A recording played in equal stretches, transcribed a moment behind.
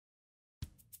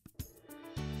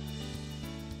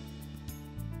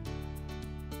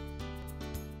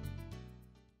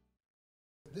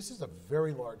this is a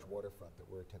very large waterfront that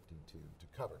we're attempting to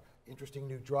cover. Interesting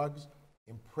new drugs,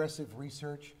 impressive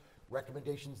research,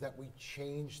 recommendations that we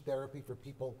change therapy for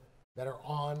people that are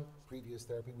on previous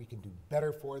therapy. We can do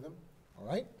better for them, all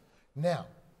right? Now,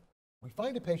 we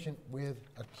find a patient with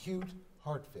acute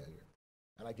heart failure,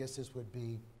 and I guess this would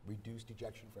be reduced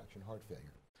ejection fraction heart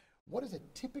failure. What is a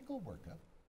typical workup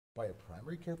by a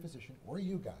primary care physician or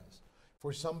you guys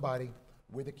for somebody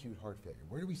with acute heart failure?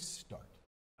 Where do we start?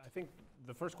 I think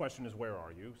the first question is, where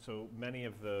are you? So many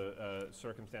of the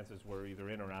circumstances were either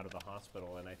in or out of the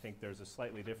hospital, and I think there's a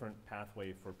slightly different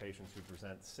pathway for patients who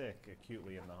present sick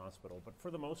acutely in the hospital. But for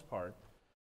the most part,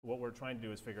 what we're trying to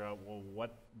do is figure out, well,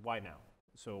 why now?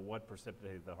 So what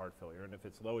precipitated the heart failure? And if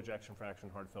it's low ejection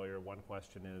fraction heart failure, one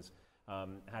question is,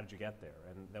 how did you get there?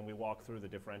 And then we walk through the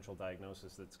differential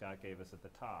diagnosis that Scott gave us at the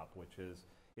top, which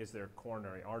is there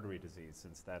coronary artery disease,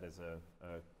 since that is a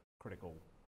critical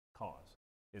cause?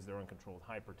 Is there uncontrolled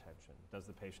hypertension? Does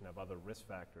the patient have other risk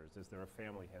factors? Is there a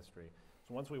family history?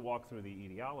 So once we walk through the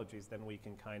etiologies, then we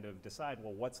can kind of decide,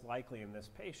 well, what's likely in this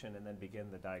patient, and then begin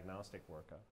the diagnostic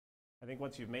workup. I think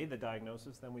once you've made the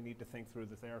diagnosis, then we need to think through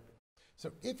the therapy.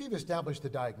 So if you've established the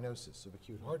diagnosis of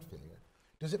acute heart failure,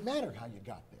 does it matter how you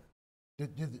got there?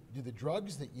 Do the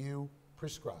drugs that you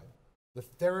prescribe, the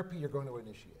therapy you're going to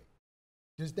initiate,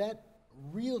 does that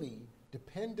really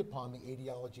depend upon the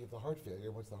etiology of the heart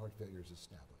failure once the heart failure is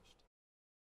established?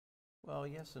 Well,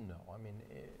 yes and no. I mean,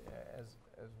 as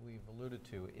we've alluded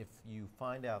to, if you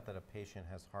find out that a patient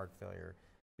has heart failure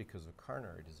because of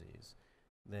coronary disease,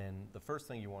 then the first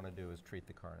thing you want to do is treat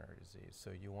the coronary disease.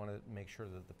 So you want to make sure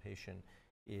that the patient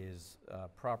is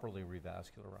properly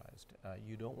revascularized.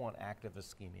 You don't want active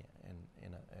ischemia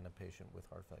in a patient with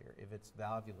heart failure. If it's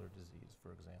valvular disease,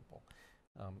 for example,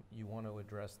 you want to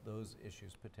address those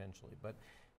issues potentially. But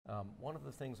one of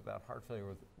the things about heart failure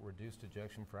with reduced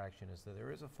ejection fraction is that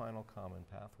there is a final common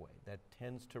pathway that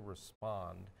tends to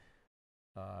respond,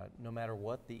 no matter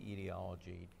what the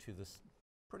etiology, to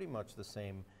pretty much the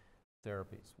same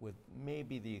therapies, with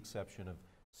maybe the exception of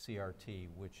CRT,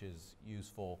 which is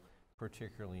useful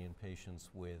particularly in patients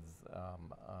with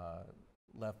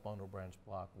left bundle branch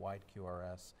block, wide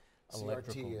QRS,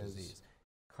 electrical disease.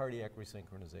 Cardiac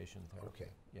resynchronization therapy. Okay.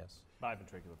 Yes.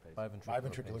 Biventricular pacing.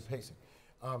 Biventricular pacing.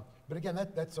 But again,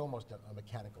 that's almost a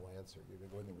mechanical answer. You're going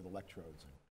to go in there with electrodes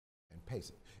and pace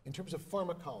it. In terms of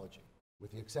pharmacology,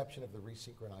 with the exception of the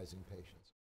resynchronizing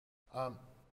patients,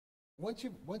 once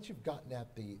you've gotten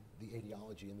at the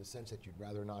etiology in the sense that you'd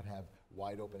rather not have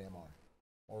wide open MR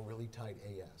or really tight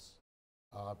AS,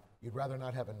 you'd rather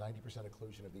not have a 90%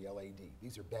 occlusion of the LAD.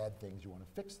 These are bad things. You want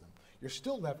to fix them. You're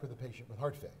still left with a patient with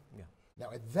heart failure. Yeah. Now,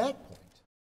 at that point,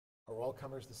 are all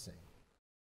comers the same?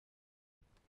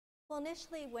 Well,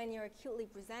 initially, when you're acutely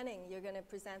presenting, you're going to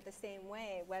present the same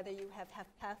way, whether you have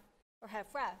HFpEF or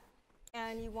HFrEF.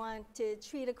 And you want to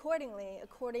treat accordingly,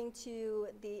 according to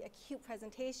the acute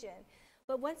presentation.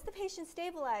 But once the patient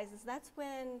stabilizes, that's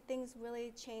when things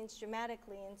really change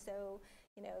dramatically. And so,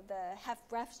 you know, the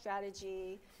HFrEF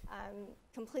strategy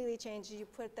completely changes. You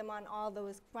put them on all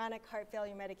those chronic heart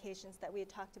failure medications that we had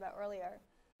talked about earlier.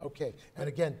 Okay, and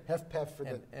again, HFpEF for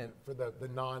the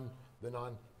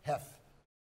non-HEF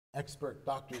expert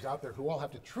doctors out there who all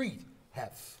have to treat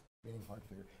HEF, meaning heart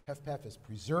failure. HFpEF is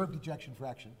preserved ejection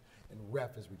fraction, and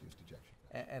REF is reduced ejection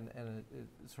fraction. And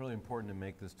it's really important to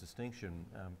make this distinction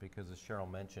because, as Sheryl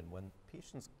mentioned, when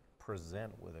patients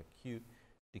present with acute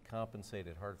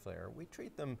decompensated heart failure, we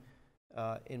treat them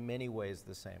in many ways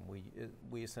the same.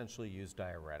 We essentially use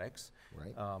diuretics,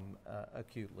 right.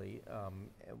 Acutely.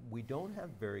 We don't have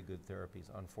very good therapies,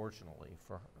 unfortunately,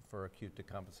 for acute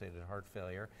decompensated heart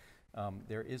failure.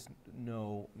 There is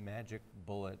no magic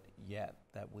bullet yet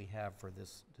that we have for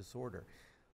this disorder.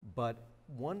 But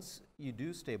once you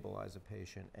do stabilize a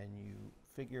patient and you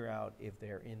figure out if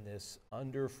they're in this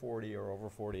under 40 or over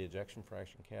 40 ejection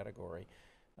fraction category,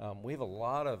 we have a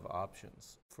lot of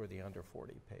options for the under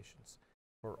 40 patients.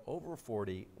 For over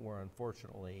 40, we're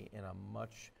unfortunately in a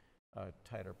much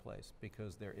tighter place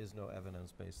because there is no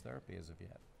evidence-based therapy as of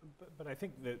yet. But I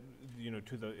think that, you know,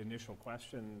 to the initial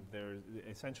question, there's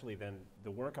essentially then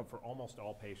the workup for almost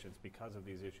all patients because of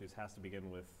these issues has to begin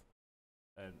with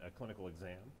a clinical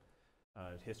exam,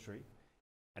 history,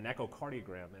 an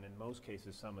echocardiogram, and in most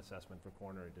cases some assessment for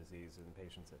coronary disease in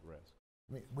patients at risk.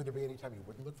 I mean, would there be any time you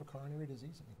wouldn't look for coronary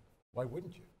disease? I mean, why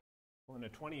wouldn't you? Well, in a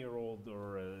 20-year-old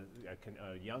or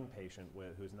a young patient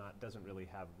who doesn't really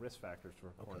have risk factors for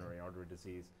coronary artery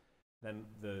disease, then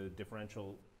the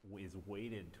differential is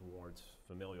weighted towards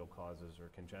familial causes or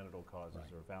congenital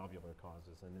causes or valvular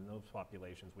causes. And in those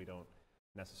populations, we don't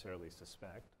necessarily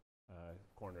suspect.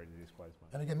 coronary disease quite as much.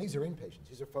 And again, these are inpatients.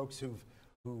 These are folks who,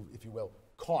 if you will,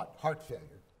 caught heart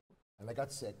failure, and they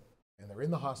got sick, and they're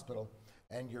in the hospital,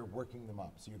 and you're working them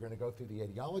up. So you're going to go through the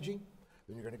etiology,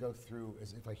 then you're going to go through,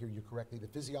 as if I hear you correctly, the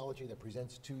physiology that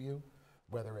presents to you,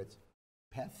 whether it's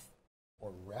PEF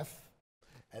or REF,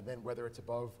 and then whether it's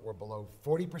above or below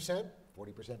 40%,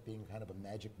 40% being kind of a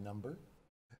magic number,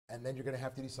 and then you're going to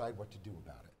have to decide what to do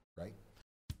about it, right?